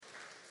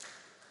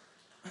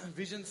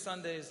Vision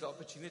Sunday is the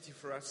opportunity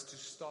for us to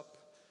stop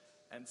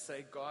and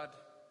say, God,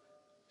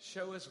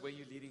 show us where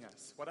you're leading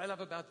us. What I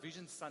love about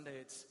Vision Sunday,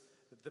 it's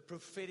the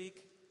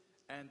prophetic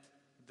and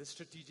the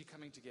strategic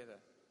coming together.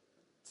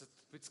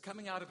 It's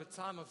coming out of a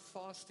time of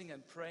fasting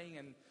and praying,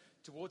 and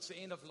towards the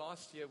end of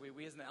last year, where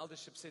we as an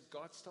eldership said,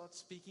 God, start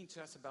speaking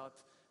to us about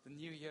the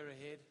new year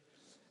ahead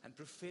and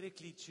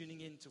prophetically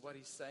tuning in to what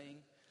He's saying.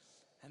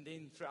 And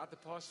then throughout the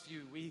past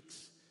few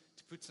weeks,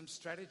 to put some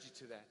strategy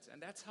to that.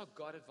 And that's how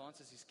God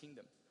advances His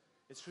kingdom.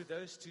 It's through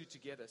those two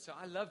together. So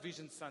I love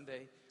Vision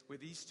Sunday, where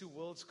these two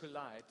worlds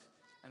collide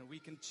and we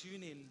can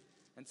tune in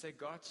and say,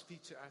 God,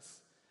 speak to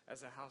us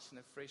as a house in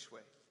a fresh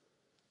way.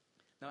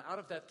 Now, out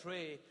of that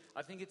prayer,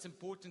 I think it's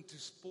important to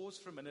pause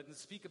for a minute and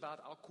speak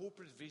about our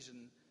corporate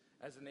vision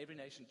as an Every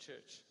Nation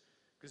church.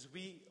 Because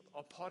we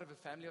are part of a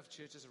family of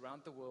churches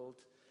around the world.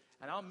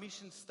 And our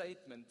mission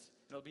statement,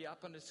 and it'll be up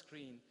on the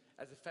screen,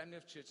 as a family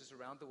of churches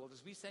around the world,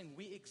 is we're saying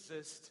we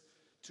exist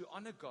to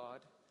honor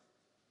God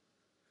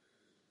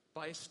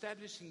by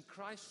establishing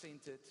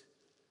Christ-centered,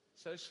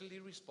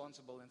 socially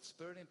responsible, and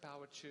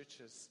Spirit-empowered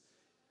churches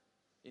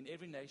in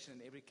every nation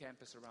and every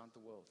campus around the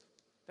world.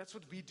 That's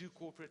what we do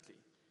corporately.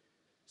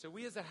 So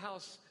we as a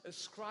house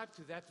ascribe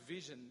to that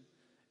vision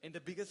in the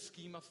biggest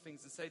scheme of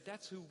things and say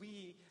that's who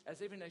we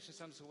as Every Nation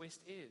Summits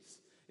West is.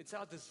 It's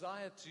our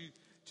desire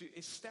to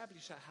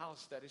establish a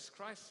house that is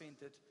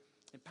Christ-centered,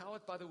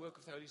 empowered by the work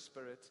of the Holy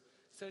Spirit,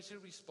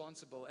 socially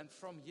responsible, and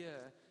from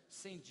here,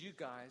 send you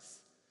guys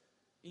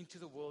into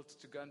the world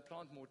to go and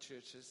plant more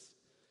churches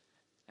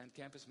and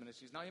campus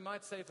ministries. Now, you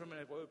might say for a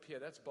minute, whoa, Pierre,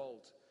 that's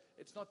bold.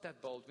 It's not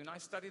that bold. When I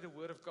study the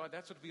Word of God,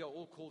 that's what we are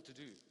all called to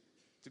do,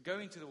 to go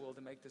into the world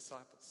and make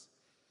disciples.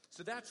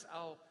 So that's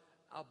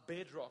our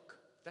bedrock.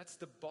 That's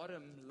the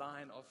bottom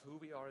line of who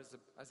we are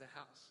as a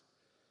house.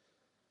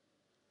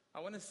 I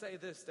want to say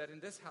this, that in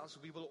this house,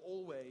 we will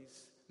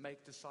always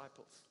make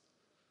disciples.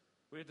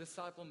 We're a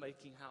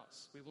disciple-making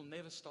house. We will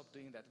never stop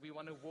doing that. We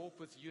want to walk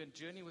with you and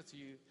journey with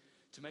you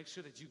to make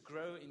sure that you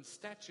grow in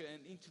stature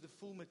and into the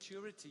full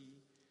maturity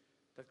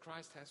that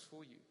Christ has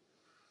for you.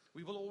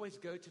 We will always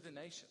go to the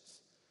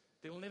nations.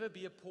 There will never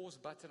be a pause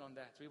button on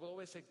that. We will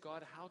always say,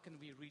 God, how can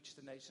we reach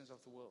the nations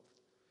of the world?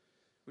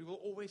 We will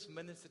always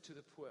minister to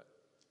the poor.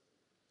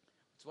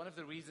 It's one of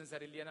the reasons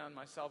that Elena and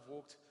myself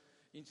walked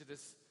into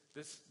this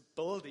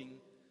building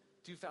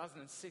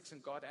 2006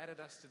 and God added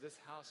us to this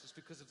house is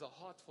because of the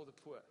heart for the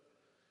poor.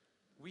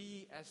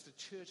 We as the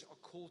church are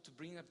called to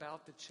bring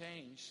about the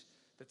change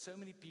that so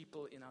many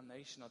people in our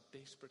nation are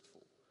desperate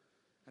for,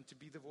 and to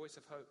be the voice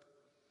of hope.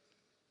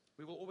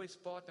 We will always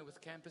partner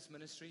with campus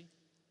ministry.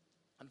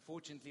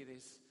 Unfortunately,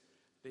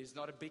 there's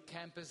not a big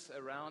campus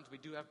around. We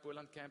do have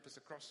Boland campus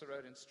across the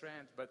road in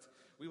Strand, but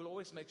we will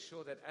always make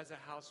sure that as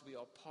a house we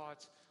are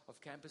part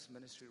of campus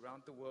ministry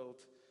around the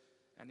world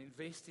and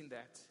invest in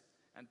that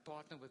and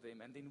partner with them,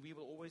 and then we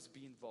will always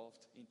be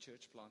involved in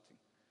church planting.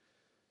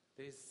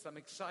 There's some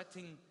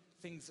exciting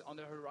things on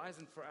the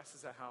horizon for us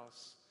as a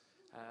house.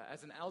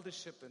 As an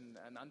eldership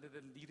and under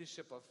the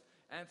leadership of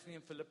Anthony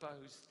and Philippa,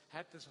 who's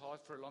had this heart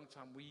for a long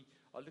time, we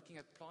are looking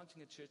at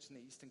planting a church in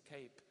the Eastern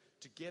Cape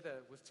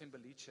together with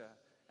Timbalicha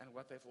and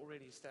what they've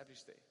already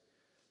established there.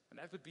 And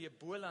that would be a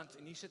Boerland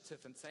initiative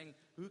and saying,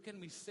 who can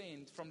we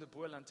send from the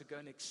Boerland to go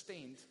and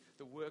extend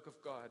the work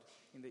of God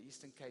in the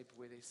Eastern Cape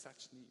where there's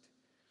such need?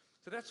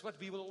 So that's what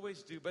we will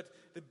always do. But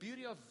the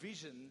beauty of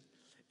vision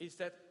is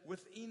that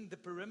within the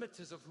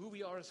perimeters of who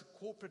we are as a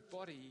corporate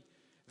body,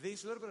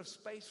 there's a little bit of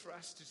space for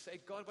us to say,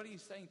 God, what are you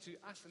saying to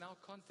us in our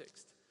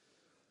context?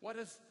 What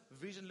does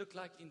vision look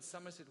like in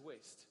Somerset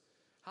West?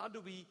 How do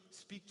we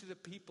speak to the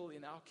people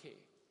in our care?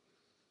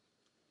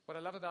 What I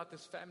love about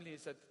this family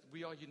is that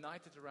we are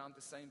united around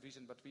the same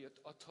vision, but we are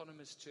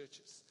autonomous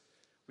churches.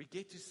 We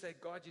get to say,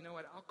 God, you know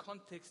what, our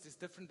context is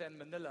different than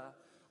Manila,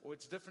 or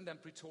it's different than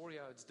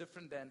Pretoria, or it's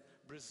different than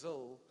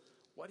Brazil.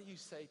 What do you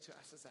say to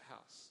us as a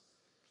house?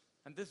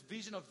 And this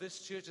vision of this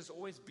church has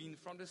always been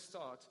from the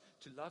start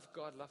to love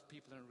God, love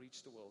people, and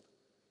reach the world.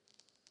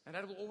 And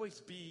that will always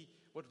be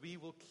what we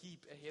will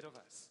keep ahead of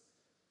us.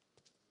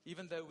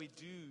 Even though we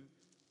do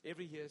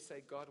every year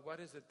say, God, what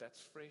is it that's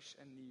fresh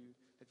and new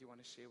that you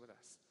want to share with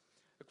us?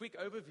 A quick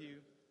overview.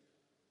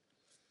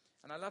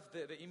 And I love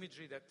the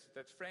imagery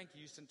that Frank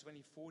used in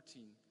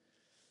 2014.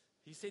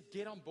 He said,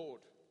 get on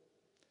board.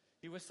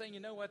 He was saying, you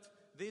know what?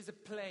 There's a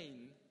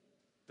plane,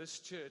 this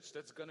church,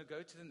 that's going to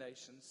go to the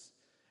nations.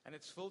 And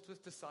it's filled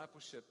with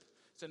discipleship.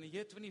 So in the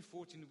year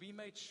 2014, we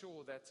made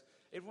sure that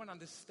everyone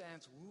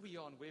understands who we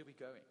are and where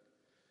we're going.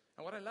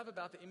 And what I love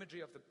about the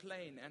imagery of the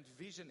plane and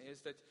vision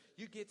is that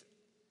you get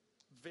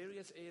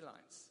various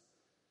airlines.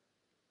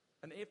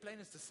 An airplane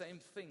is the same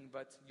thing,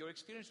 but your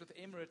experience with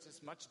Emirates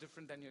is much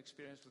different than your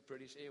experience with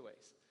British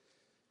Airways.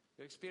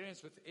 Your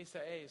experience with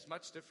SAA is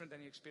much different than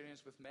your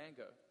experience with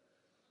Mango.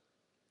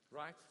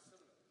 Right?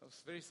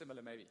 It's very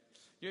similar, maybe.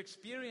 Your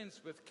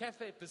experience with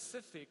Cathay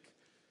Pacific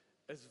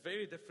is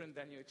very different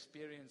than your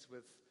experience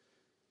with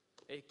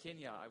Air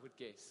Kenya, I would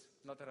guess.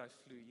 Not that I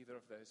flew either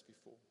of those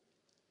before.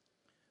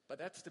 But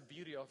that's the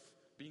beauty of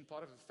being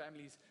part of a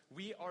family is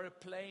we are a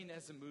plane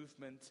as a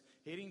movement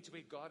heading to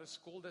where God has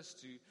called us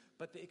to,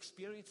 but the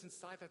experience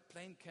inside that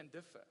plane can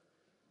differ.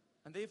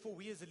 And therefore,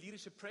 we as a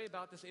leadership pray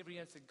about this every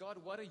year and say, God,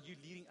 what are you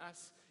leading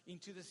us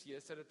into this year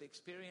so that the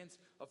experience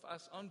of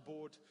us on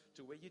board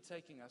to where you're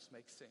taking us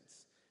makes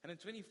sense? And in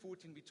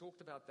 2014, we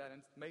talked about that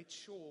and made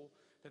sure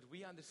that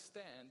we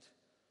understand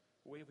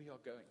where we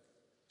are going.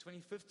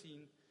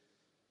 2015,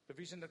 the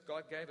vision that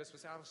God gave us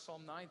was out of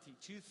Psalm 90.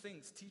 2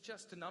 things. Teach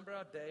us to number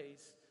our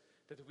days,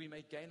 that we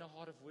may gain a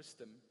heart of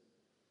wisdom.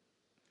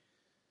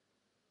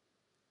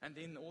 And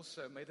then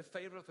also, may the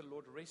favor of the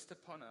Lord rest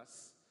upon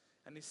us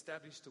and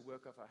establish the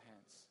work of our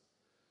hands.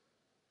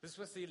 This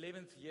was the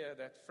 11th year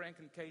that Frank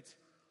and Kate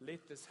led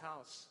this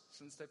house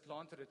since they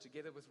planted it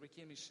together with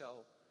Ricky and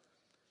Michelle.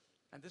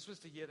 And this was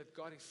the year that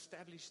God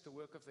established the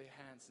work of their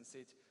hands and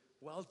said,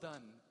 well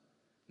done,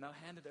 now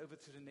hand it over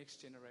to the next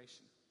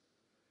generation.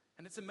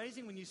 And it's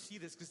amazing when you see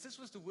this, because this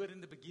was the word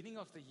in the beginning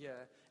of the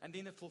year and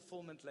then a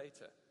fulfillment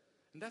later.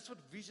 And that's what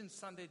Vision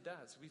Sunday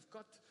does. We've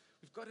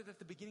got it at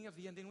the beginning of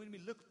the year, and then when we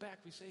look back,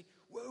 we say,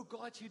 whoa,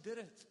 God, you did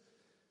it.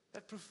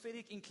 That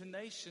prophetic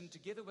inclination,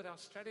 together with our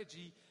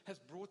strategy, has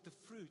brought the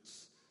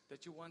fruits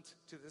that you want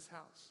to this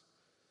house.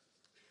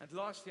 And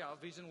last year, our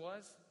vision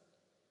was?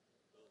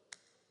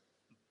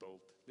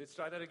 Bold. Let's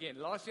try that again.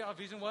 Last year, our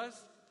vision was?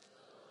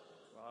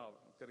 Wow,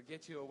 I've got to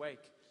get you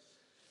awake.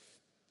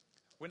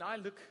 When I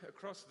look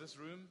across this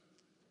room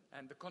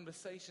and the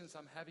conversations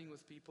I'm having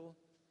with people,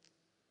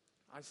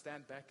 I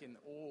stand back in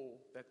awe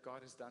that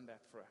God has done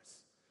that for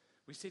us.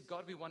 We said,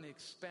 God, we want to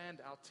expand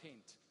our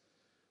tent.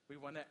 We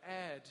want to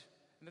add,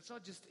 and it's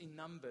not just in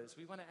numbers,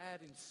 we want to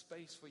add in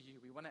space for you.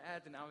 We want to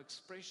add in our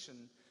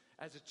expression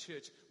as a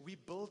church. We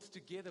built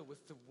together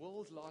with the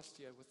world last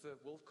year, with the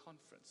World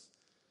Conference,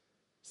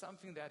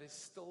 something that is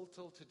still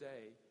till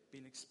today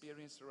being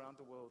experienced around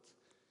the world.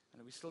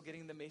 And we're still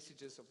getting the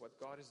messages of what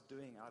God is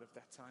doing out of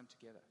that time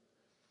together.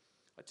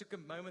 I took a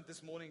moment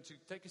this morning to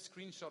take a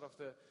screenshot of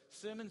the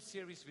sermon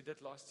series we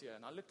did last year.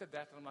 And I looked at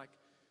that and I'm like,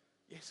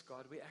 yes,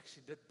 God, we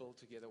actually did build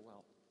together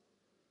well.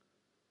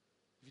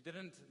 If you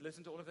didn't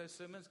listen to all of those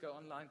sermons, go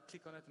online,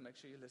 click on it and make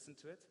sure you listen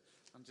to it.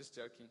 I'm just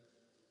joking.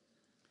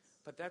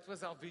 But that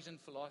was our vision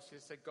for last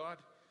year. Say, God,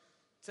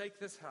 take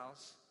this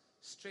house,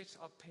 stretch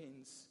our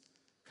pens,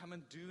 come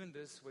and do in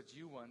this what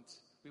you want.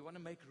 We want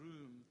to make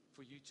room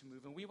for you to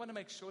move. And we want to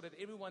make sure that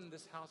everyone in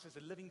this house is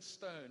a living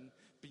stone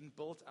being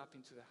built up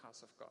into the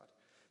house of God.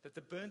 That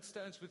the burnt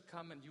stones would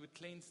come and you would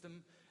cleanse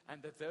them,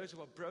 and that those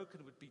who are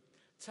broken would be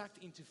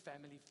tucked into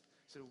family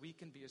so that we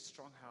can be a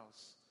strong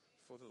house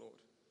for the Lord.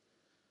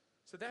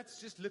 So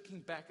that's just looking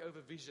back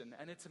over vision.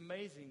 And it's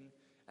amazing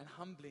and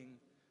humbling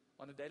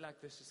on a day like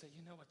this to say,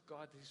 you know what,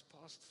 God, these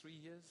past 3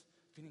 years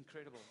have been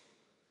incredible.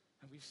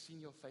 And we've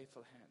seen your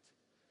faithful hand.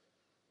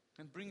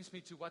 And brings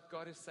me to what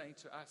God is saying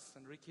to us.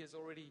 And Ricky has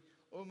already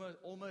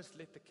almost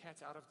let the cat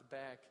out of the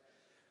bag.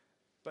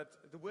 But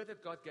the word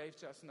that God gave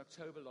to us in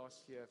October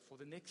last year for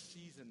the next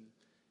season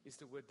is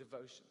the word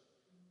devotion.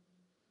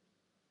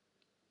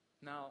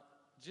 Now,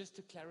 just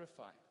to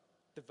clarify,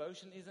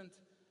 devotion isn't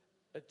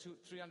a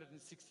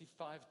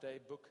 365-day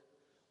book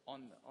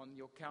on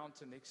your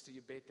counter next to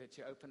your bed that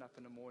you open up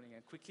in the morning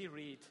and quickly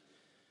read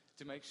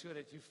to make sure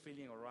that you're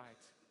feeling all right.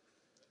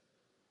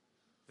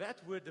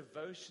 That word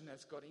devotion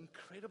has got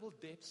incredible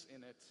depths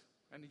in it.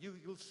 And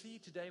you'll see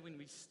today when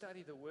we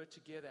study the word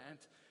together. And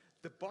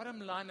the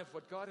bottom line of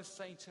what God is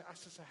saying to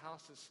us as a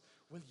house is,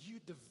 will you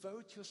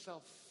devote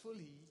yourself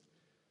fully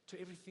to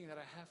everything that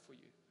I have for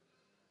you?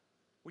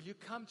 Will you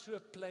come to a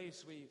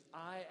place where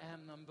I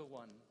am number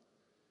one?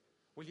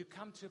 Will you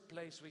come to a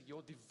place where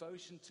your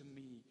devotion to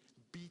me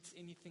beats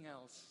anything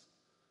else?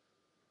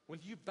 Will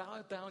you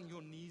bow down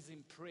your knees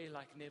in prayer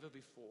like never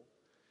before?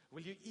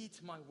 Will you eat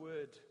my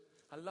word?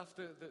 I love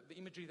the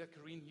imagery that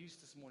Karine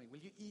used this morning. Will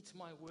you eat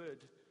my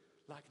word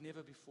like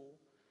never before?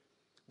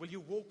 Will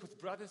you walk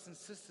with brothers and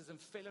sisters in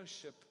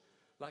fellowship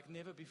like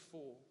never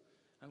before?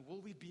 And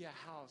will we be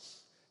a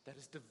house that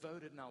is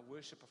devoted in our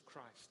worship of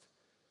Christ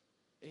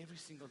every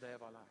single day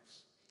of our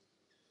lives?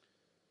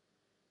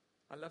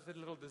 I love that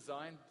little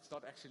design. It's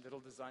not actually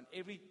little design.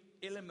 Every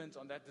element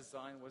on that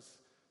design was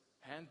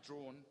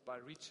hand-drawn by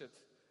Richard.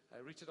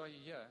 Richard, are you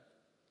here?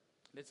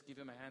 Let's give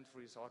him a hand for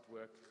his hard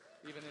work,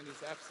 even in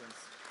his absence.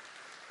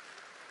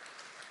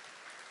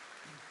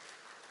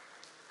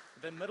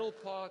 The middle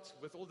part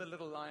with all the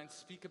little lines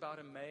speak about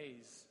a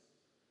maze.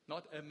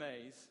 Not a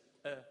maze,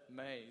 a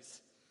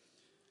maze.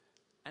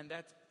 And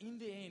that in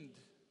the end,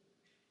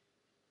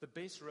 the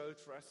best road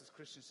for us as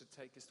Christians to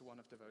take is the one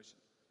of devotion.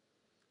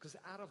 Because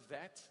out of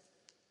that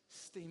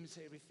stems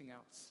everything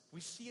else. We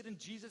see it in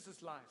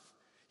Jesus' life.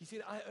 He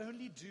said, I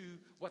only do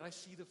what I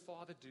see the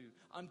Father do.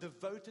 I'm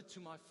devoted to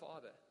my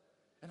Father.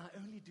 And I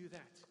only do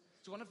that.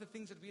 It's one of the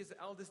things that we as the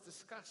elders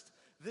discussed.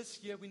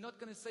 This year, we're not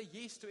going to say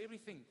yes to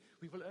everything.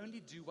 We will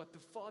only do what the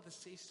Father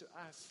says to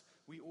us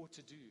we ought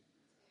to do.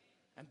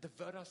 And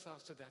devote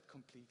ourselves to that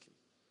completely.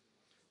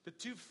 The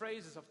two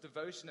phrases of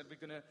devotion that we're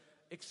going to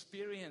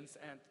experience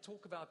and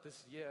talk about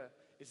this year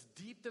is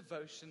deep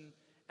devotion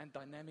and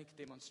dynamic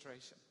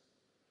demonstration.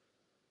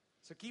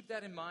 So keep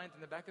that in mind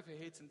in the back of your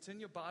heads and turn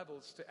your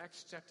Bibles to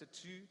Acts chapter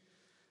 2,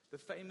 the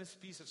famous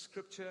piece of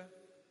scripture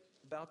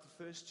about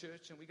the first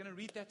church. And we're going to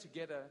read that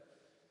together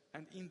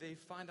and in there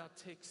find our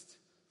text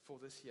for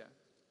this year.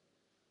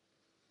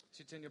 So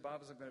you turn your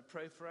Bibles, I'm going to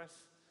pray for us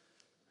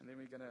and then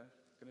we're going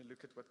to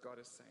look at what God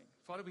is saying.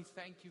 Father, we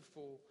thank you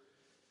for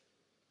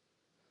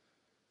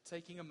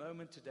taking a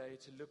moment today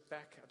to look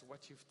back at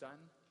what you've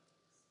done.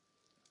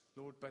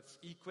 Lord, but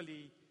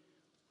equally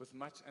with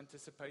much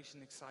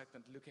anticipation,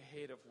 excitement, look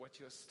ahead of what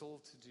you're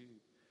still to do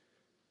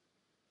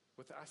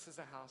with us as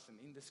a house and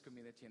in this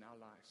community in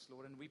our lives,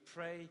 Lord. And we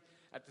pray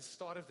at the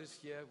start of this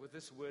year with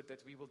this word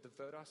that we will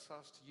devote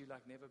ourselves to you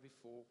like never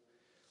before,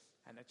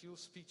 and that you'll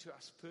speak to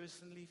us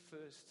personally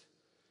first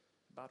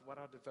about what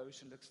our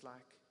devotion looks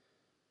like,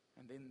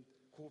 and then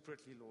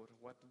corporately, Lord,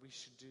 what we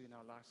should do in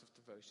our lives of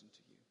devotion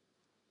to you.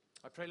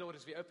 I pray, Lord,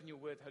 as we open your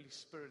word, Holy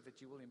Spirit, that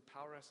you will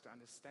empower us to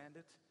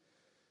understand it,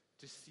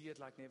 to see it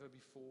like never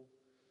before,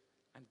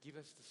 and give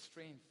us the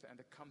strength and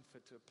the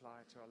comfort to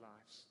apply it to our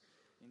lives.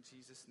 In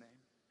Jesus' name,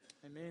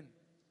 amen.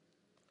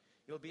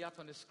 It'll be up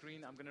on the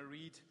screen. I'm going to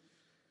read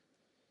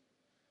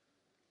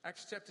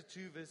Acts chapter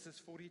 2, verses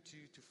 42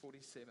 to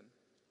 47.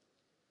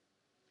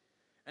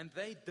 And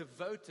they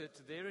devoted,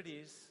 there it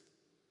is,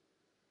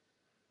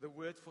 the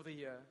word for the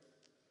year,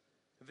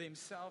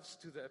 themselves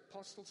to the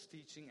apostles'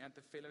 teaching and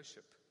the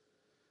fellowship,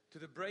 to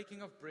the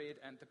breaking of bread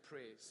and the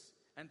prayers.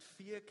 And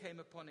fear came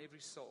upon every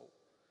soul.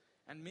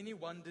 And many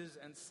wonders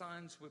and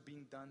signs were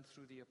being done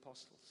through the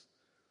apostles.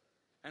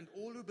 And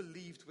all who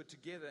believed were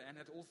together and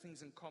had all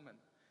things in common.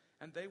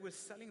 And they were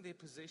selling their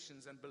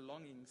possessions and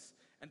belongings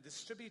and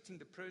distributing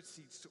the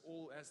proceeds to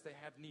all as they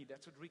had need.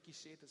 That's what Ricky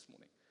shared this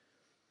morning.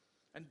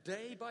 And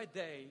day by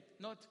day,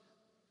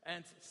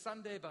 and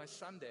Sunday by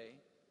Sunday,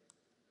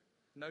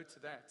 note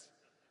that,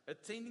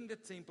 attending the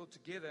temple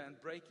together and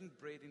breaking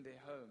bread in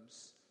their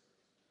homes,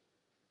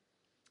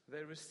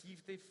 they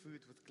received their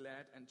food with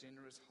glad and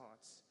generous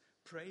hearts,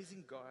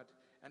 praising God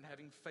and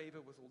having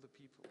favor with all the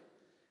people.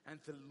 And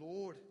the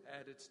Lord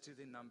added to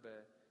their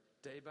number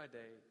day by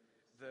day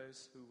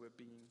those who were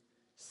being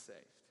saved.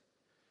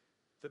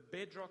 The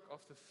bedrock of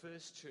the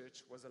first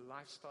church was a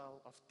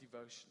lifestyle of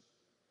devotion.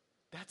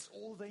 That's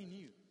all they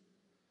knew.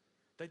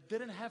 They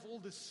didn't have all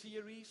the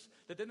series.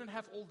 They didn't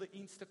have all the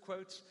Insta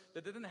quotes.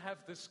 They didn't have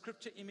the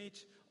scripture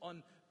image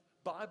on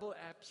Bible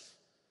apps.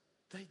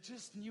 They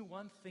just knew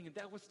one thing, and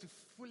that was to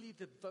fully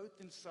devote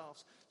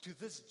themselves to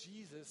this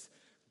Jesus,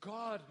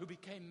 God who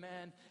became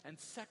man and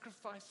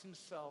sacrificed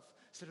himself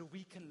so that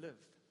we can live.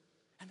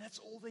 And that's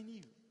all they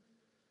knew.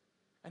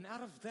 And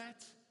out of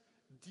that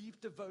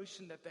deep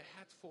devotion that they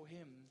had for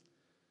him,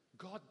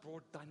 God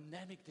brought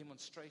dynamic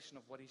demonstration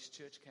of what his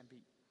church can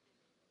be.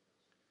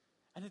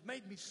 And it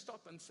made me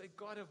stop and say,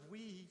 God, have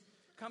we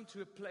come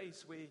to a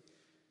place where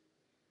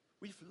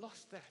we've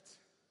lost that?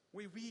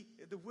 Where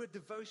the word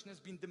devotion has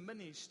been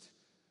diminished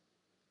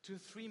to a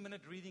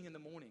 3-minute reading in the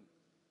morning.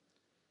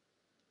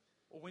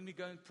 Or when we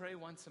go and pray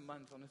once a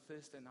month on a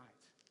Thursday night.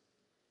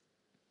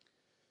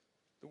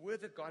 The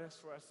word that God has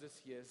for us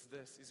this year is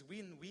this, is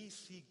when we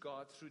see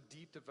God through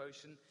deep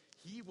devotion,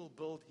 he will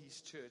build his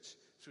church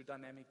through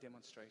dynamic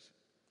demonstration.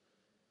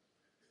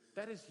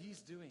 That is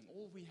his doing.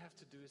 All we have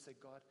to do is say,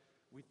 God,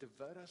 we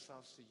devote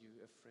ourselves to you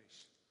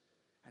afresh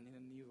and in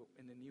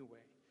a new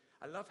way.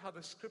 I love how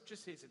the scripture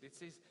says it. It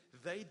says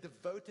they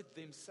devoted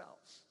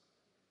themselves.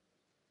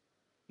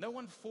 No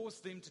one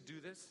forced them to do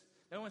this.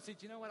 No one said,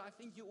 you know what, I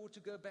think you ought to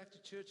go back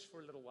to church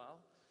for a little while.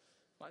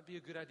 Might be a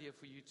good idea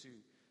for you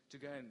to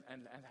go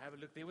and have a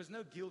look. There was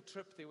no guilt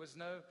trip. There was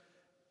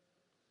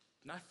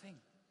nothing.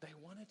 They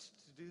wanted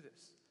to do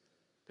this.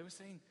 They were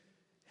saying,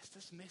 yes,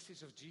 this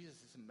message of Jesus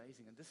is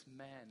amazing. And this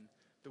man,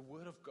 the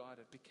Word of God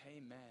that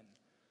became man,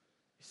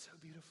 is so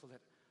beautiful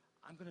that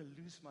I'm going to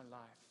lose my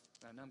life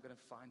and I'm going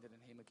to find it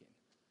in him again.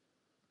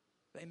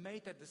 They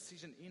made that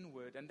decision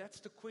inward, and that's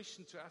the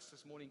question to us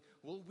this morning.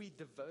 Will we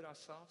devote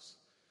ourselves,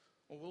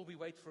 or will we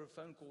wait for a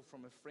phone call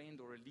from a friend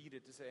or a leader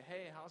to say,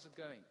 hey, how's it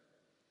going?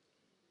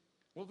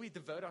 Will we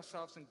devote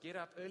ourselves and get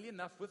up early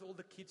enough with all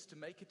the kids to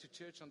make it to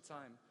church on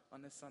time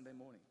on this Sunday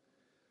morning?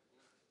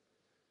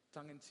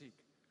 Tongue in cheek.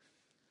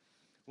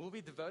 Will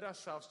we devote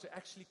ourselves to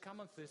actually come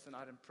on Thursday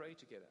night and pray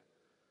together?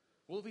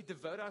 Will we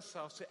devote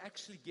ourselves to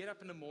actually get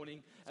up in the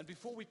morning and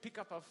before we pick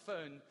up our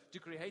phone to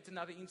create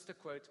another Insta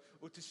quote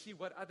or to see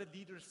what other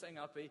leaders are saying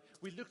out there,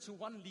 we look to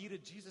one leader,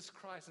 Jesus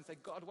Christ, and say,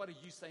 God, what are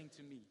you saying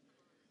to me?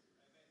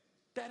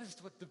 That is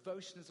what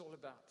devotion is all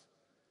about.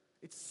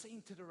 It's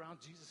centered around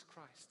Jesus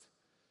Christ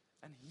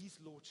and his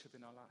lordship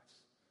in our lives.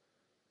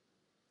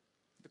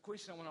 The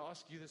question I want to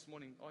ask you this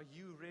morning, are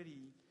you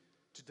ready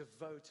to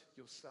devote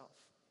yourself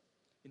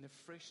in a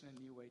fresh and a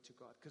new way to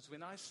God? Because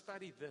when I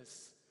study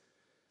this,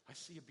 I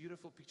see a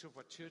beautiful picture of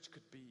what church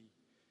could be.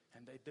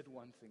 And they did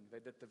one thing. They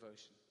did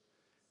devotion.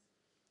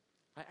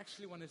 I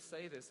actually want to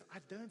say this. I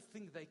don't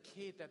think they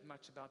cared that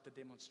much about the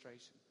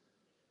demonstration.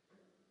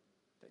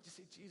 They just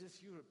said, Jesus,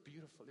 you are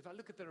beautiful. If I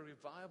look at the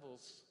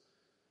revivals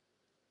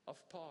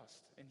of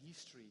past and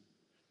history,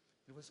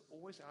 it was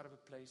always out of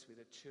a place where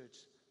the church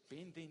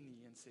bent their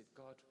knee and said,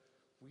 God,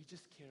 We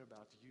just care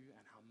about you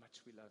and how much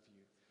we love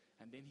you.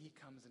 And then he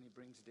comes and he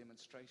brings a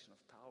demonstration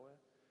of power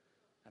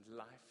and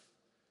life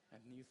and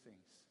new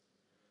things.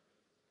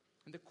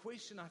 And the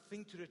question, I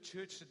think, to the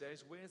church today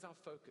is, where's our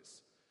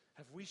focus?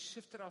 Have we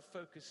shifted our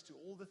focus to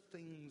all the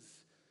things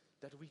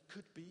that we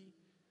could be?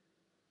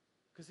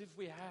 Because if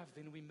we have,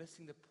 then we're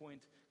missing the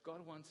point.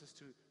 God wants us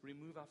to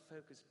remove our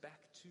focus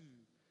back to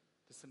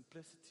the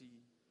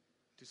simplicity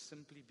to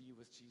simply be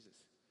with Jesus.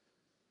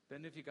 I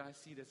don't know if you guys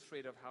see the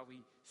thread of how we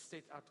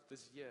set up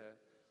this year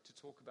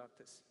to talk about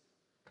this.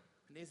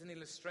 And there's an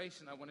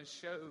illustration I want to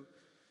show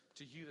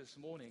to you this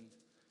morning,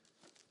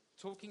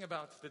 talking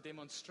about the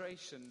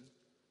demonstration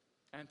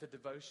and the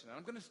devotion. And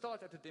I'm going to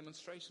start at the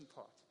demonstration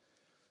part.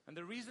 And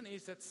the reason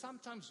is that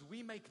sometimes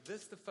we make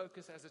this the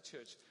focus as a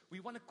church. We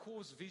want to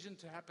cause vision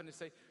to happen and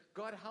say,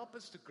 God, help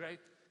us to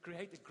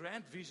create a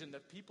grand vision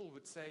that people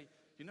would say,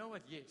 you know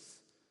what,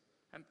 yes.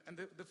 And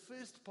the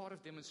first part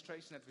of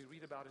demonstration that we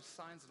read about is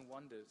signs and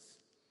wonders.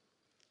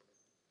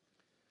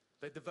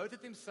 They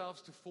devoted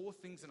themselves to 4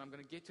 things, and I'm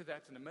going to get to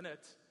that in a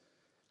minute.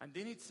 And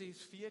then it says,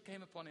 fear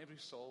came upon every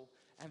soul.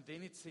 And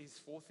then it says,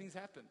 4 things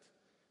happened.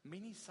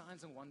 Many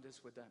signs and wonders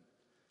were done.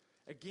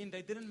 Again,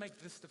 they didn't make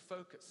this the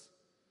focus.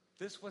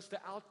 This was the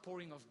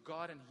outpouring of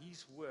God and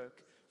His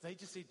work. They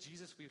just said,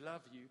 Jesus, we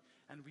love you,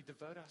 and we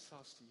devote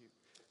ourselves to you.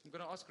 I'm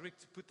going to ask Rick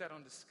to put that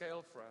on the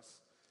scale for us.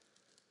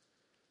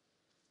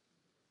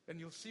 And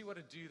you'll see what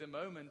it do the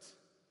moment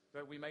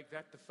that we make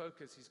that the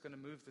focus. He's going to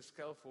move the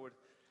scale forward.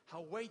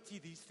 How weighty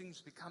these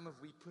things become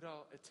if we put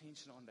our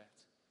attention on that.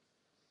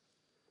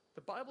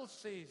 The Bible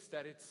says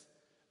that it's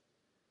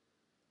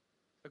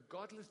a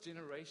godless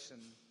generation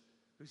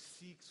who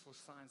seeks for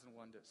signs and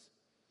wonders.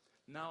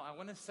 Now, I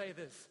want to say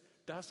this.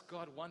 Does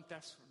God want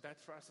that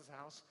for us as a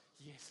house?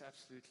 Yes,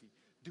 absolutely.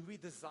 Do we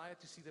desire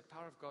to see the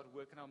power of God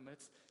work in our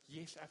midst?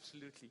 Yes,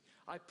 absolutely.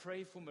 I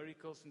pray for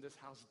miracles in this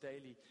house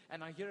daily,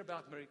 and I hear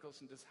about miracles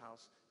in this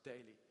house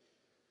daily.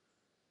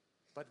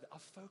 But our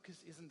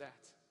focus isn't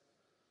that.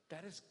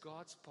 That is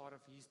God's part of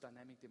His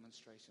dynamic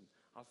demonstration.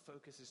 Our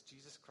focus is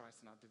Jesus Christ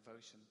and our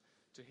devotion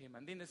to Him.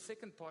 And then the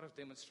second part of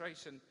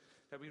demonstration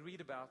that we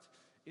read about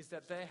is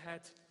that they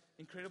had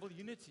incredible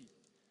unity.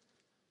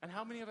 And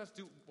how many of us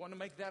do want to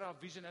make that our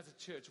vision as a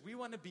church? We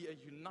want to be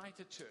a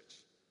united church.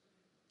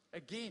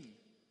 Again,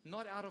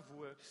 not out of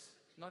works,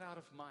 not out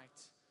of might.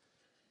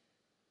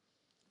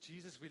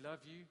 Jesus, we love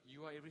you.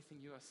 You are everything.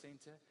 You are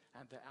center.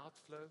 And the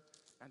outflow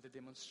and the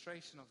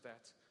demonstration of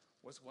that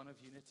was one of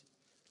unity.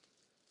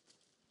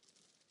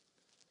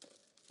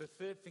 The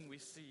third thing we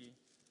see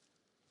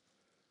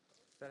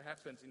that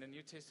happened in the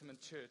New Testament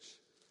church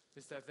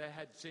is that they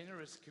had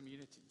generous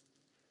community.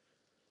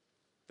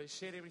 They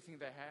shared everything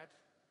they had.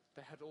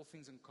 They had all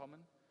things in common.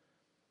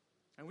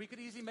 And we could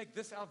easily make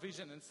this our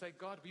vision and say,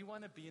 God, we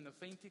want to be an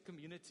authentic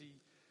community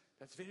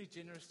that's very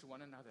generous to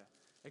one another.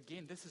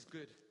 Again, this is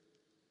good.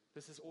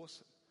 This is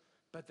awesome.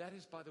 But that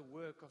is by the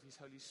work of His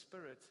Holy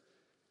Spirit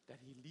that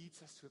He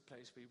leads us to a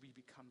place where we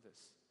become this.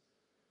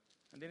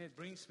 And then it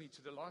brings me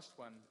to the last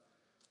one.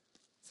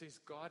 It says,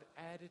 God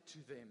added to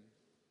them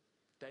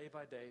day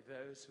by day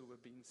those who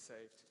were being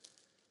saved.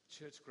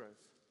 Church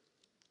growth.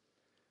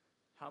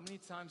 How many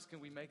times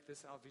can we make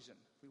this our vision?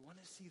 We want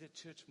to see the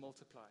church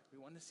multiply. We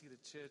want to see the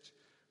church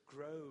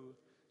grow.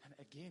 And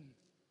again,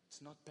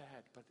 it's not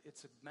bad, but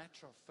it's a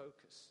matter of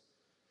focus.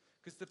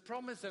 Because the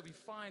promise that we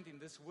find in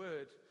this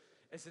word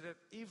is that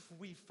if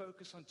we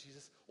focus on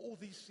Jesus, all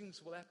these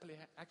things will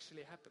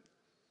actually happen.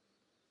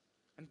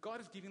 And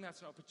God is giving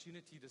us an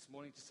opportunity this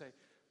morning to say,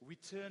 we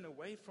turn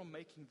away from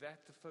making that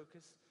the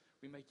focus.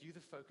 We make you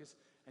the focus,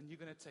 and you're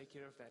going to take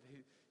care of that.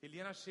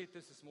 Helena shared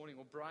this morning,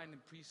 or Brian in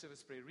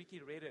pre-service prayer. Ricky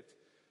read it.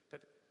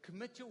 That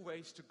commit your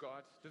ways to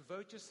God,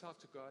 devote yourself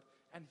to God,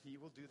 and He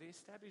will do the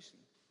establishing.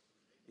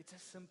 It's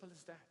as simple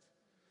as that.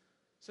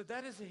 So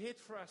that is ahead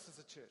for us as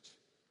a church.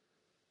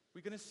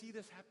 We're going to see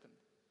this happen.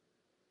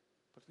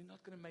 But we're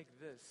not going to make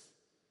this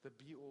the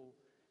be-all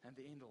and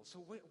the end-all. So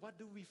what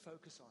do we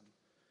focus on?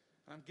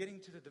 And I'm getting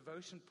to the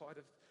devotion part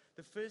of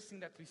the first thing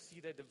that we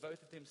see they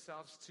devoted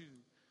themselves to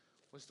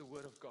was the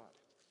Word of God.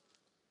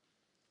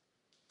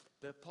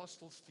 The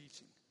apostles'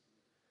 teaching.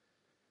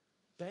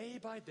 Day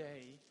by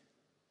day,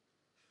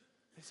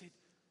 they said,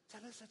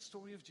 tell us that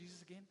story of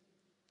Jesus again.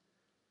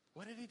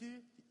 What did He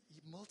do?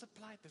 He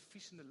multiplied the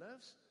fish and the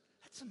loaves.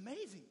 That's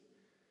amazing.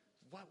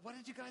 What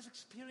did you guys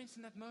experience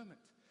in that moment?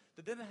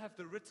 They didn't have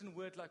the written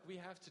word like we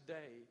have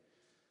today,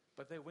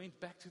 but they went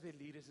back to their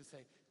leaders and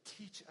said,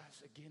 teach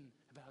us again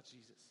about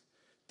Jesus.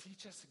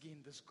 Teach us again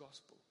this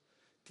gospel.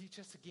 Teach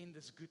us again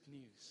this good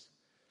news.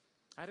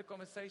 I had a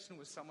conversation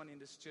with someone in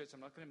this church,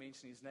 I'm not going to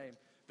mention his name,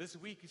 this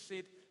week. He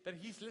said that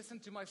he's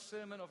listened to my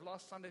sermon of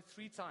last Sunday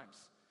 3 times.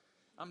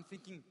 I'm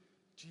thinking,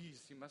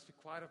 geez, you must be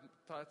quite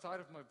tired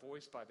of my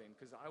voice by then,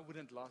 because I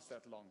wouldn't last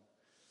that long.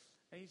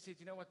 And he said,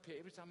 you know what, Pierre,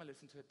 every time I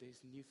listen to it, there's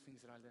new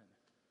things that I learn.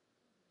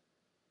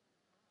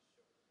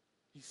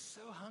 He's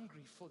so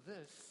hungry for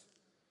this.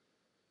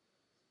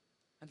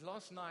 And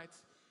last night,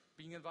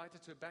 being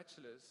invited to a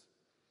bachelor's,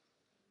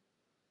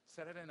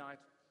 Saturday night,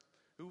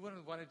 who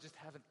wouldn't want to just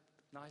have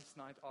nice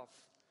night off,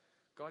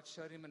 God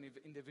showed him an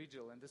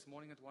individual, and this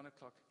morning at 1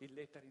 o'clock, he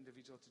led that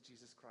individual to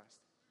Jesus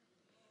Christ.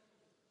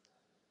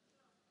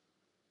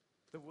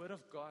 The Word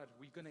of God,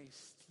 we're going to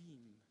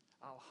esteem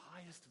our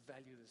highest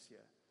value this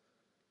year.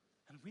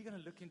 And we're going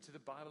to look into the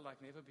Bible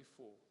like never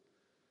before.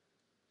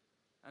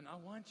 And I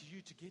want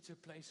you to get to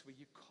a place where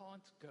you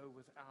can't go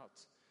without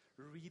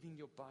reading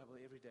your Bible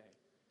every day.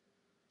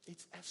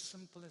 It's as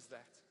simple as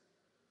that.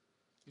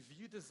 If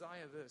you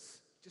desire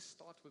this, just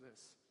start with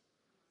this.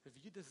 If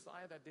you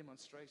desire that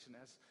demonstration,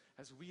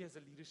 as we as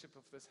a leadership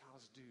of this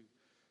house do,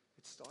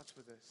 it starts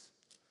with this.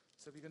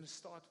 So we're going to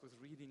start with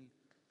reading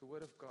the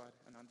Word of God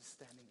and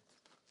understanding it.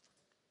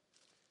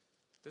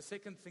 The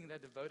second thing they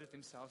devoted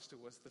themselves to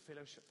was the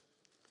fellowship.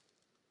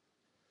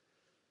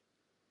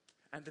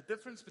 And the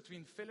difference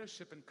between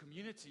fellowship and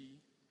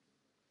community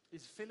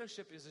is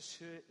fellowship is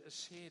a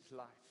shared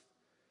life.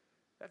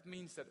 That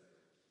means that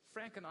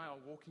Frank and I are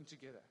walking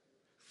together.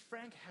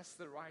 Frank has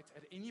the right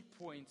at any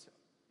point,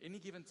 any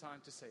given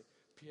time to say,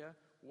 Pierre,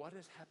 what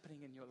is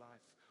happening in your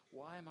life?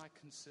 Why am I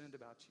concerned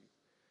about you?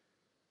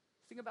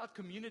 The thing about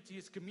community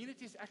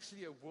is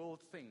actually a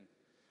world thing.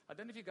 I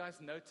don't know if you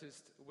guys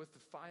noticed with the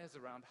fires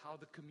around how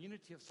the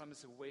community of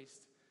Somerset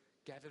West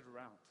gathered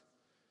around.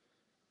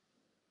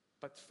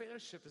 But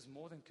fellowship is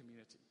more than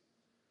community.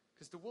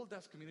 Because the world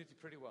does community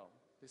pretty well.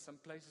 There's some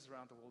places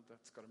around the world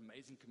that's got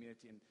amazing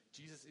community, and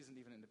Jesus isn't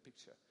even in the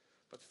picture.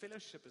 But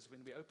fellowship is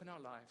when we open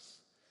our lives,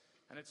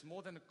 and it's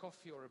more than a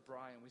coffee or a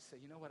braai, and we say,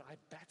 you know what, I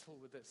battle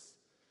with this.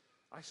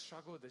 I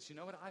struggle with this. You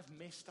know what, I've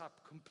messed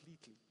up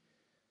completely.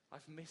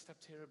 I've messed up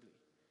terribly.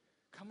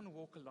 Come and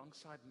walk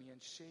alongside me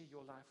and share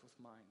your life with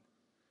mine.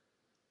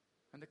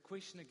 And the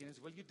question again is,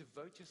 will you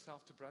devote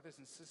yourself to brothers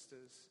and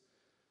sisters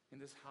in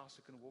this house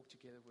who can walk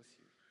together with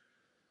you?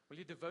 Will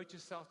you devote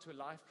yourself to a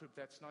life group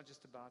that's not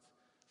just about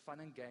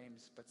fun and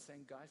games, but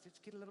saying, guys, let's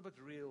get a little bit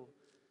real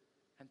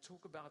and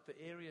talk about the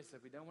areas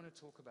that we don't want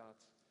to talk about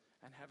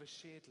and have a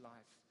shared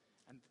life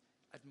and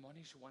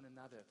admonish one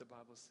another, the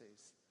Bible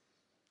says,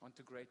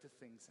 onto greater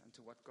things and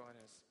to what God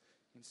has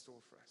in store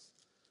for us.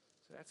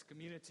 So that's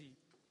community.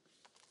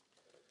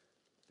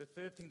 The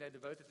third thing they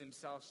devoted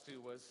themselves to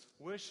was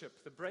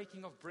worship, the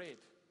breaking of bread.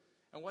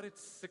 And what it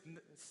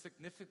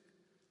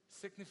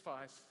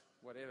signifies,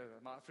 whatever,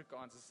 my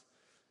Afrikaans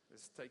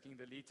is taking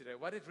the lead today.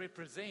 What it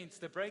represents,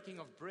 the breaking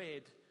of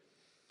bread,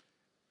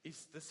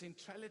 is the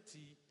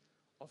centrality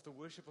of the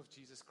worship of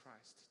Jesus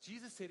Christ.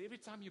 Jesus said, every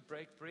time you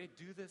break bread,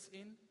 do this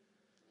in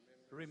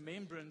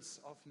remembrance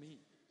of me.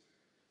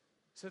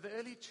 So the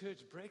early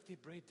church broke their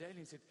bread daily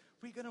and said,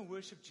 we're going to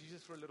worship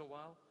Jesus for a little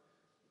while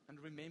and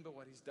remember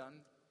what he's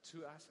done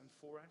to us and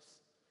for us.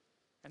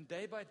 And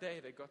day by day,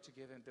 they got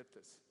together and did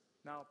this.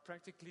 Now,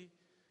 practically,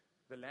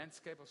 the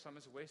landscape of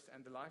Somerset West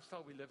and the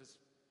lifestyle we live is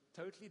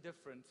totally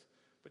different.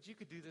 But you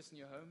could do this in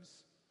your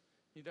homes.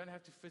 You don't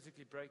have to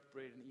physically break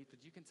bread and eat,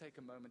 but you can take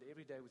a moment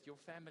every day with your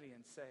family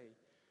and say,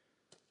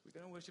 we're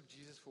going to worship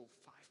Jesus for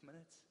 5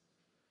 minutes.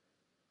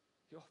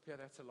 Yeah,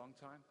 that's a long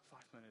time.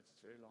 5 minutes,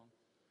 it's very long.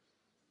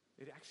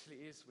 It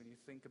actually is when you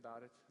think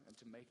about it and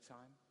to make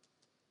time.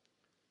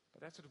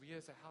 But that's what we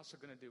as a house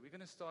are going to do. We're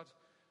going to start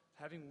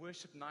having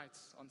worship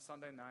nights on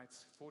Sunday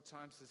nights 4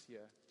 times this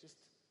year. Just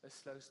a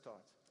slow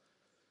start.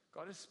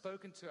 God has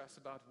spoken to us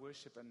about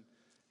worship, and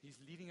he's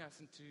leading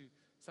us into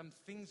some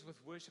things with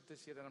worship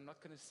this year that I'm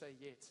not going to say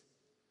yet.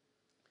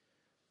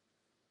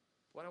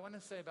 What I want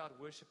to say about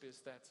worship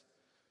is that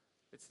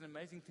it's an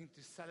amazing thing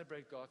to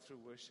celebrate God through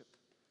worship.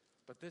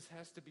 But this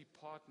has to be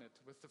partnered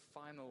with the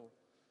final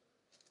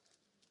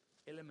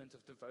element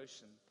of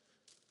devotion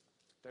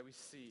that we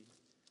see,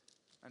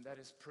 and that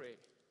is prayer.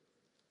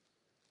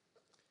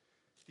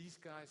 These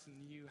guys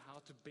knew how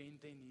to bend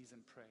their knees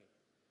and pray.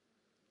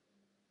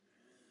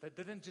 They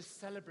didn't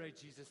just celebrate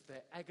Jesus, they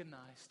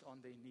agonized on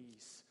their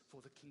knees for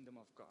the kingdom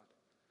of God.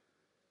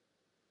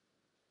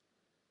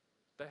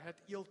 They had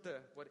ilte,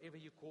 whatever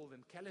you call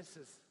them,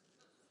 calluses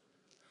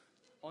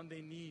on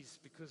their knees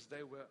because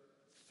they were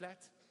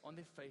flat on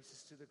their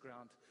faces to the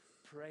ground,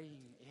 praying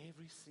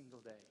every single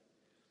day.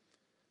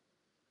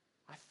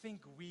 I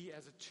think we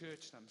as a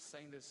church, and I'm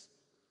saying this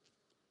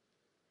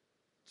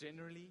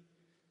generally,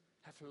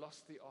 have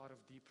lost the art of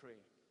deep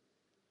prayer.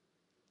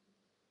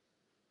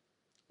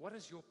 What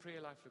does your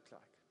prayer life look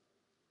like?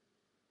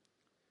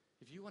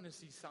 If you want to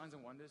see signs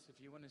and wonders, if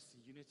you want to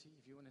see unity,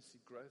 if you want to see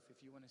growth,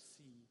 if you want to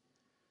see,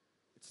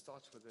 it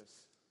starts with this.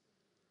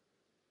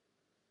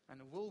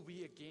 And will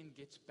we again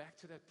get back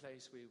to that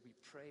place where we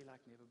pray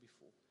like never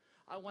before?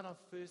 I want our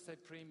Thursday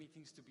prayer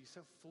meetings to be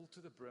so full to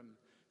the brim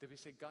that we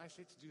say, guys,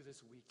 let's do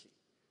this weekly.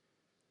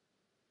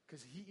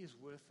 Because he is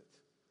worth it.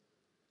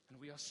 And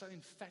we are so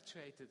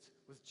infatuated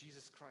with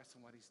Jesus Christ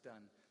and what he's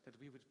done that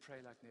we would pray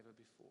like never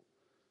before.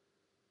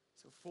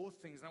 So 4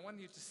 things. And I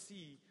want you to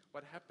see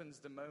what happens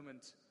the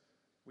moment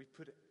we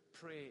put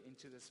prayer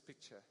into this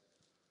picture.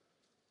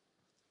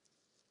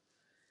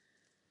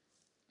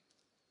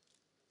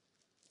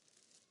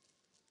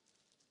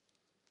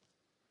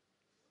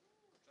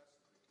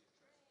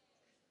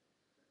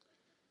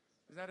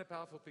 Isn't that a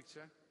powerful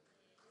picture?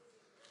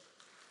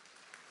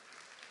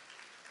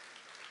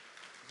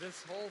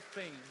 this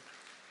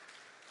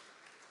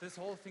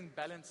whole thing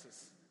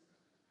balances.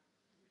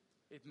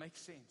 It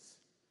makes sense.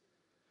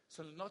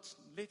 So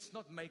let's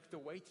not make the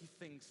weighty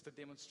things the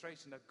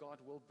demonstration that God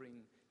will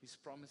bring. He's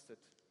promised it.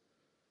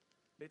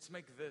 Let's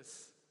make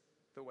this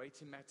the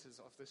weighty matters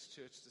of this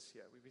church this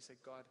year, where we say,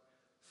 God,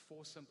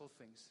 4 simple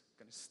things.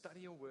 We're going to study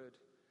your word.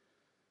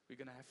 We're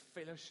going to have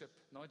fellowship,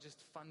 not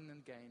just fun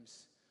and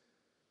games.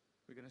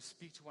 We're going to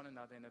speak to one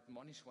another and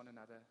admonish one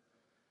another.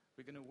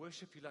 We're going to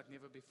worship you like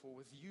never before,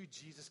 with you,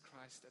 Jesus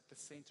Christ, at the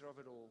center of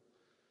it all.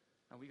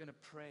 And we're going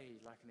to pray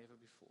like never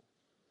before.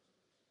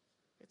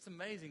 It's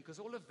amazing because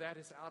all of that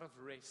is out of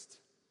rest.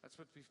 That's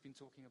what we've been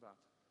talking about.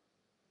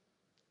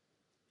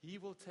 He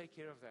will take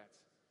care of that.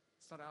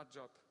 It's not our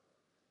job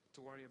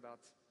to worry about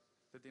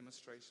the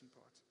demonstration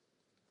part.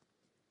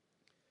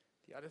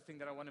 The other thing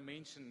that I want to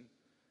mention,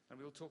 and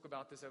we'll talk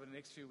about this over the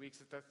next few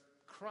weeks, is that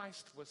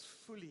Christ was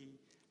fully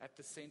at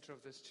the center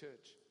of this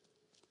church.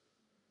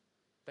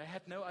 They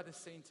had no other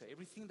center.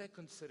 Everything they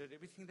considered,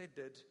 everything they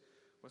did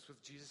was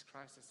with Jesus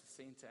Christ as the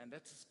center. And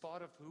that's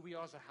part of who we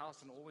are as a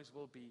house and always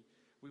will be.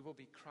 We will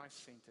be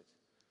Christ-centered.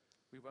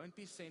 We won't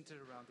be centered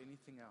around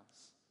anything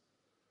else.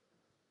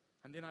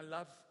 And then I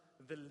love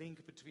the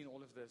link between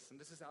all of this. And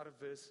this is out of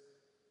verse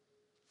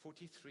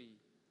 43.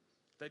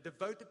 They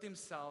devoted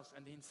themselves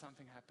and then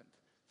something happened.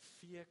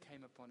 Fear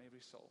came upon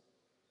every soul.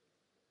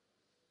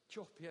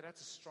 Pierre, that's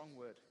a strong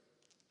word.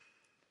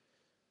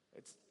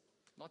 It's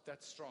not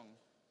that strong.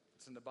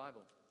 It's in the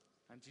Bible.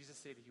 And Jesus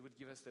said He would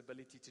give us the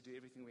ability to do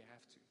everything we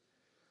have to.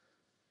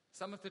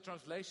 Some of the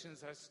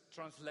translations has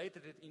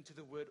translated it into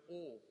the word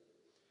awe.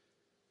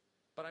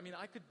 But I mean,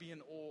 I could be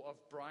in awe of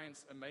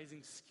Brian's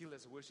amazing skill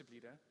as a worship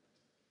leader.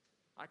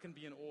 I can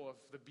be in awe of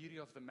the beauty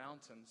of the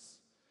mountains.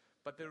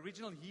 But the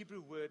original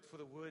Hebrew word for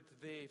the word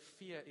there,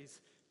 fear,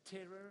 is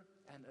terror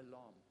and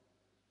alarm.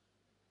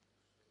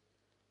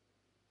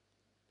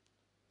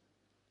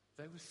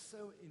 They were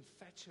so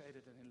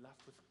infatuated and in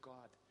love with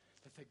God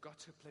that they got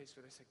to a place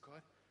where they said,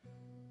 God,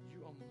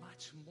 you are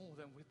much more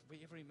than we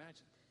ever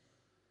imagined.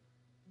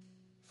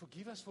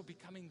 Forgive us for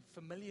becoming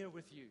familiar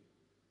with you.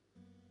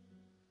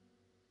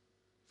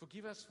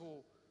 Forgive us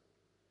for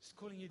just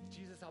calling you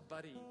Jesus our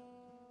buddy,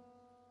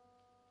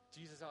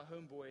 Jesus our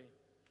homeboy.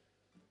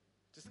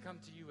 Just come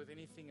to you with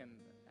anything and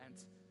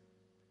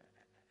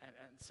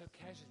so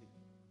casually.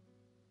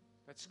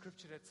 That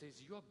scripture that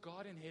says, you are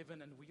God in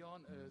heaven and we are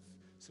on earth,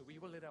 so we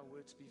will let our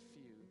words be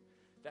few.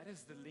 That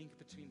is the link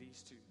between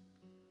these two.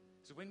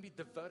 So when we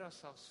devote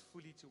ourselves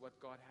fully to what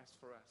God has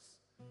for us,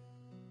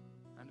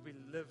 and we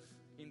live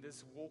in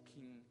this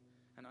walking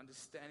and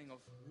understanding of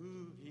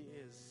who He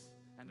is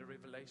and the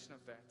revelation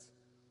of that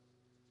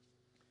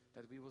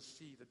we will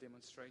see the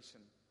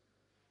demonstration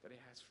that He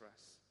has for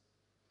us.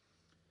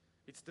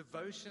 It's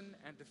devotion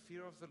and the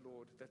fear of the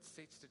Lord that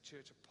sets the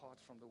church apart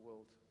from the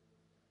world.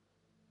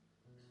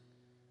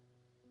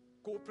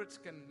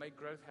 Corporates can make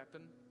growth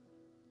happen.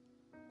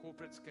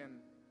 Corporates can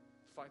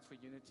fight for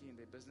unity in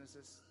their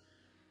businesses.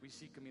 We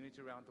see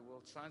community around the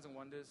world. Signs and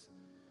wonders.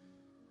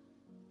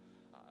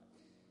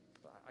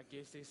 I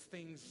guess there's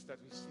things that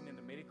we've seen in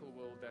the medical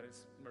world that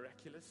is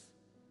miraculous.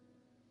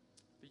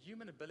 The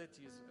human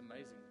ability is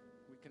amazing.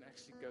 We can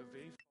actually go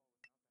very far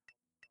without the help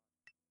of God.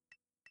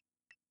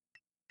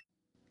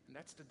 And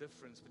that's the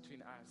difference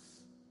between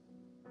us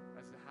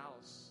as a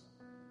house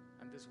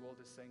and this world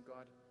is saying,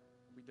 God,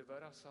 we devote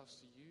ourselves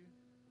to you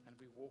and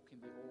we walk in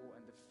the awe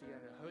and the fear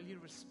and the holy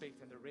respect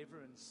and the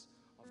reverence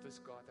of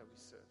this God that we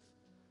serve.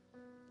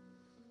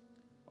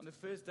 On the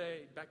first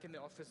day back in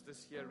the office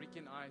this year,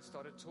 Ricky and I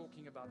started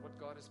talking about what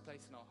God has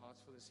placed in our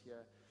hearts for this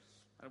year.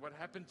 And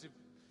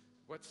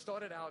what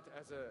started out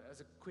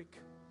as a quick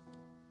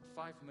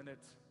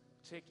 5-minute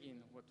check-in,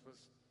 what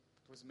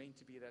was meant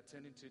to be that,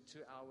 turned into a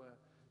 2-hour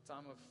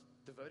time of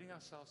devoting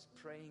ourselves,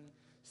 praying,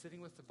 sitting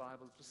with the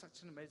Bible. It was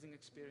such an amazing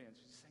experience.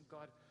 We were saying,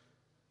 God,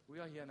 we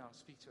are here now,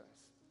 speak to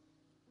us.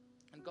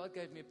 And God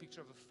gave me a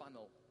picture of a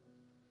funnel.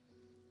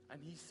 And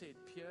He said,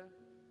 Pierre,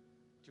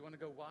 do you want to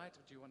go wide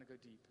or do you want to go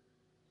deep?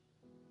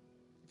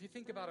 If you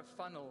think about a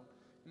funnel,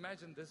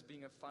 imagine this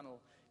being a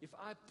funnel. If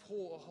I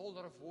pour a whole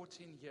lot of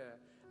water in here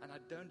and I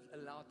don't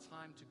allow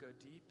time to go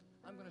deep,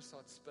 I'm going to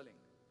start spilling.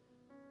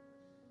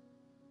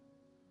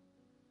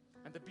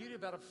 And the beauty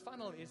about a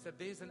funnel is that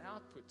there's an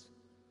output.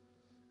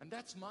 And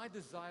that's my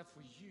desire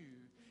for you,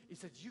 is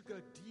that you go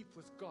deep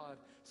with God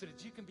so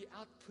that you can be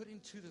output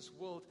into this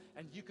world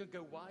and you can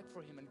go wide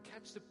for Him and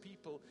catch the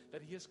people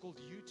that He has called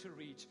you to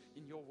reach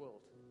in your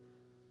world.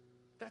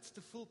 That's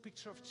the full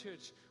picture of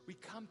church. We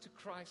come to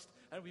Christ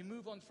and we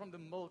move on from the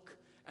milk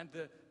and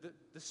the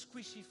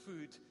squishy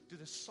food to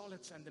the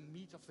solids and the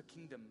meat of the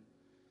kingdom.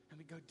 And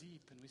we go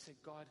deep and we say,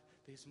 God,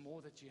 there's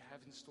more that you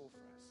have in store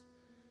for us.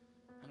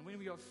 And when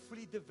we are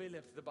fully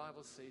developed, the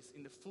Bible says,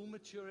 in the full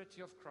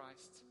maturity of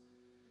Christ,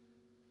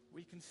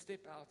 we can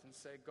step out and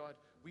say, God,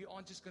 we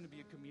aren't just going to be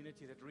a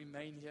community that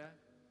remain here.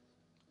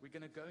 We're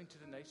going to go into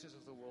the nations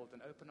of the world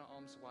and open our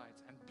arms wide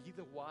and be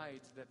the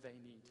wide that they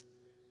need.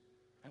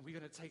 And we're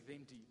going to take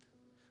them deep.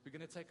 We're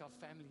going to take our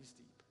families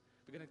deep.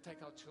 We're going to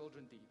take our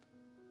children deep.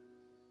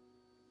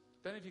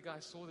 Don't know if you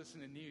guys saw this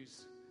in the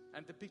news,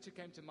 and the picture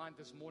came to mind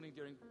this morning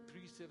during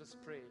pre-service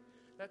prayer.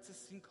 That's a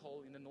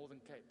sinkhole in the Northern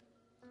Cape,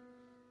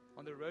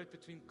 on the road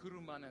between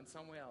Kuruman and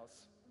somewhere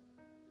else.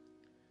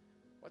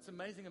 What's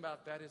amazing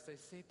about that is they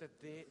said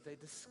that they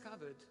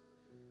discovered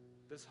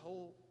this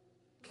whole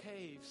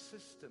cave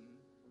system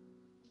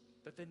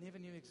that they never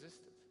knew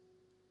existed.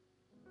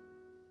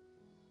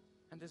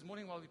 And this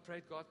morning while we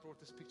prayed, God brought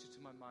this picture to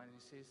my mind, and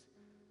He says,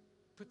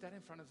 put that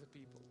in front of the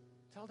people.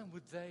 Tell them,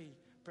 would they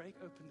break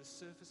open the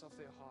surface of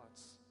their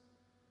hearts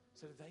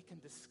so that they can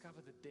discover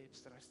the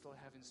depths that I still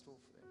have in store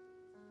for them?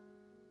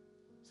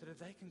 So that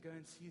they can go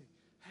and see,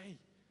 hey,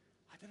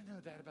 I didn't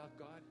know that about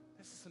God.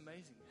 This is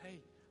amazing.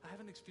 Hey, I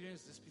haven't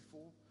experienced this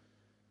before.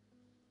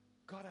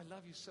 God, I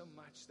love you so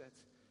much that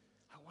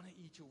I want to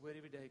eat your word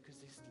every day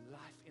because there's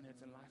life in it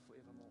and life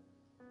forevermore.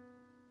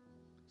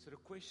 So the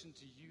question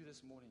to you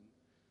this morning,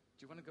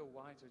 do you want to go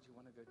wide or do you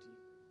want to go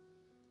deep?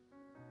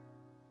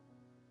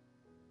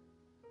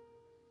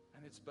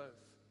 And it's both.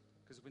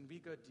 Because when we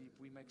go deep,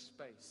 we make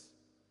space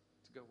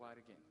to go wide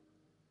again.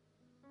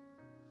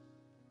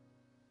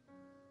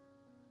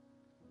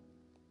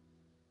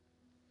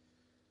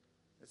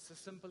 It's as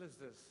simple as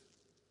this.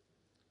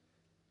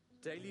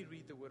 Daily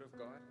read the Word of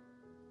God.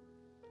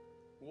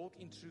 Walk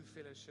in true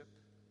fellowship.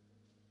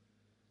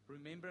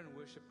 Remember and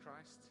worship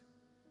Christ.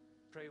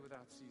 Pray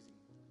without ceasing.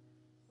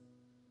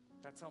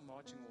 That's our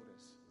marching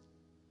orders.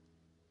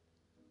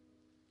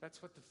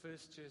 That's what the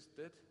first church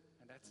did,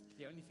 and that's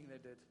the only thing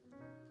they did.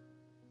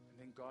 And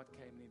then God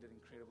came and He did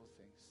incredible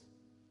things.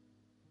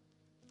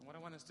 And what I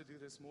want us to do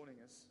this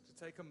morning is to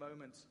take a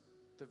moment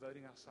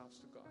devoting ourselves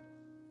to God.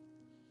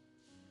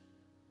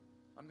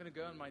 I'm going to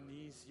go on my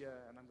knees here,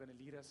 and I'm going to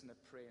lead us in a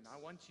prayer. And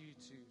I want you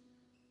to,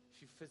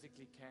 if you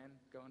physically can,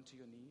 go onto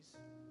your knees.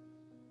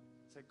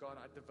 Say, God,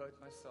 I devote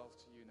myself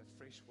to you in a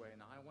fresh way,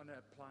 and I want to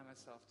apply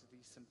myself to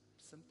these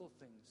simple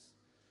things.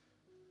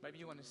 Maybe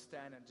you want to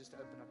stand and just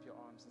open up your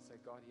arms and say,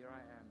 God, here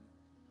I am,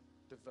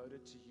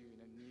 devoted to you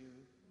in a new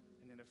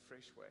and in a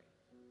fresh way.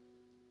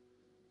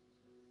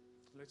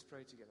 Let's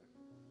pray together.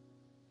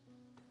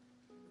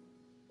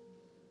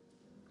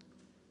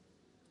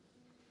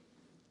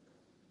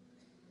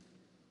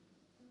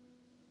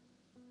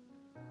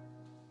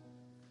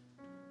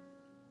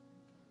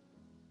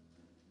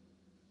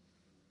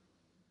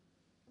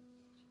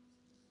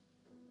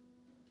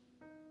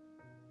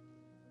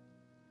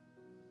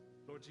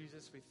 Lord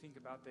Jesus, we think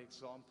about the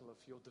example of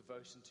your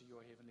devotion to your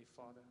Heavenly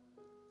Father.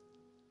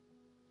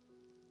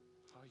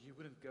 How you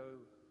wouldn't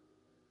go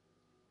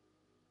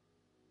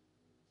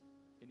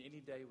in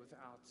any day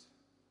without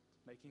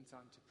making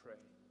time to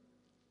pray.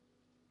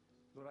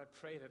 Lord, I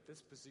pray that this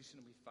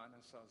position we find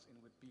ourselves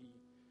in would be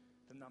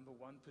the number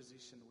one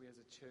position we as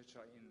a church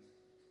are in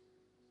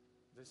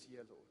this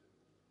year, Lord.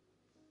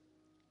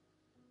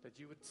 That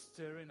you would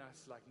stir in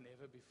us like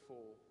never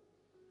before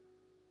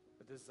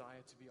a desire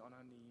to be on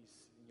our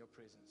knees in your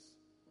presence.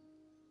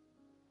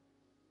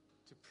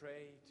 To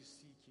pray, to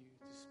seek you,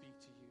 to speak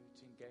to you,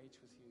 to engage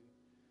with you.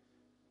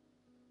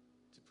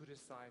 To put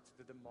aside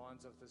the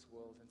demands of this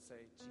world and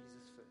say,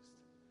 Jesus first.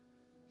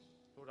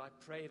 Lord, I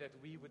pray that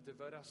we would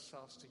devote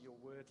ourselves to your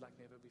word like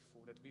never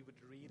before. That we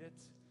would read it.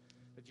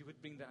 That you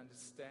would bring the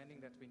understanding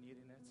that we need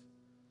in it.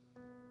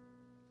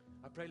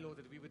 I pray,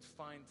 Lord, that we would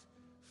find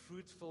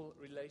fruitful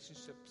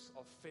relationships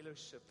of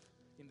fellowship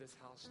in this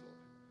house, Lord.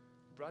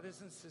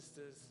 Brothers and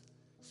sisters,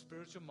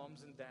 spiritual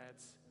moms and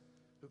dads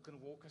who can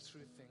walk us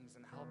through things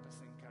and help us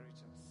and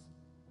encourage us.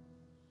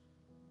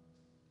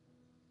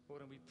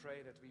 Lord, and we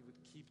pray that we would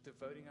keep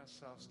devoting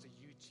ourselves to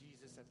you,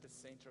 Jesus, at the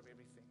center of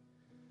everything.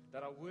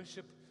 That our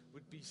worship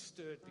would be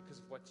stirred because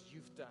of what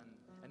you've done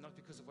and not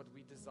because of what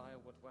we desire,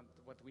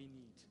 what we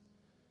need.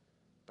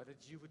 But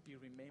that you would be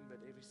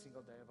remembered every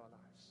single day of our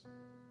lives.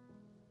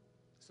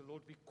 So,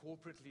 Lord, we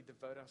corporately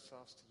devote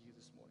ourselves to you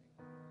this morning.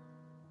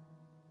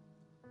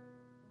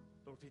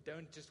 Lord, we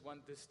don't just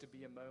want this to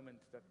be a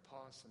moment that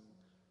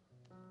passes.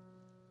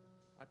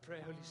 I pray,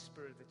 Holy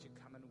Spirit, that you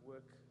come and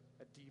work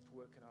a deep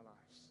work in our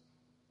lives.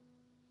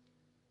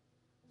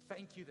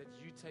 Thank you that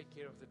you take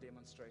care of the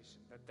demonstration,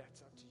 that's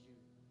up to you.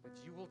 That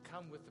you will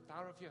come with the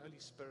power of your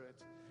Holy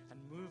Spirit and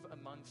move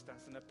amongst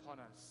us and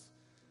upon us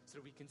so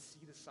that we can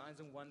see the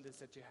signs and wonders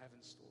that you have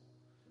in store.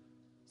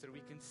 So that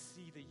we can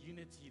see the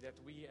unity that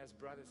we as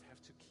brothers have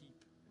to keep.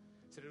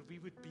 So that we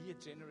would be a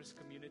generous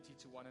community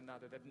to one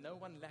another, that no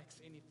one lacks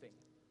anything.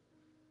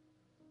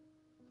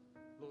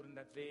 Lord, and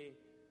that there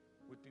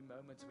would be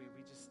moments where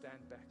we just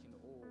stand back in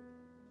awe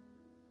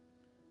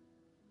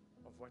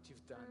of what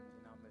you've done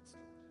in our midst,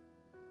 Lord.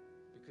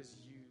 Because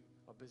you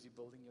are busy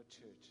building your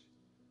church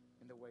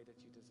in the way that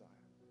you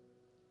desire.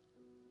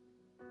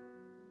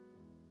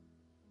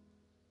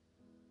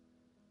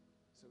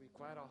 So we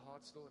quiet our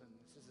hearts, Lord, and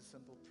this is a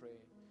simple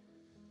prayer.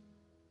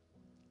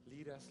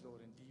 Lead us,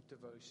 Lord, in deep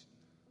devotion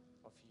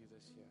of you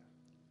this year.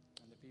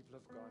 And the people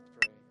of God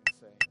pray and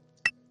say,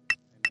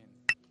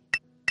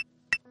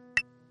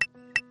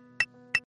 Amen.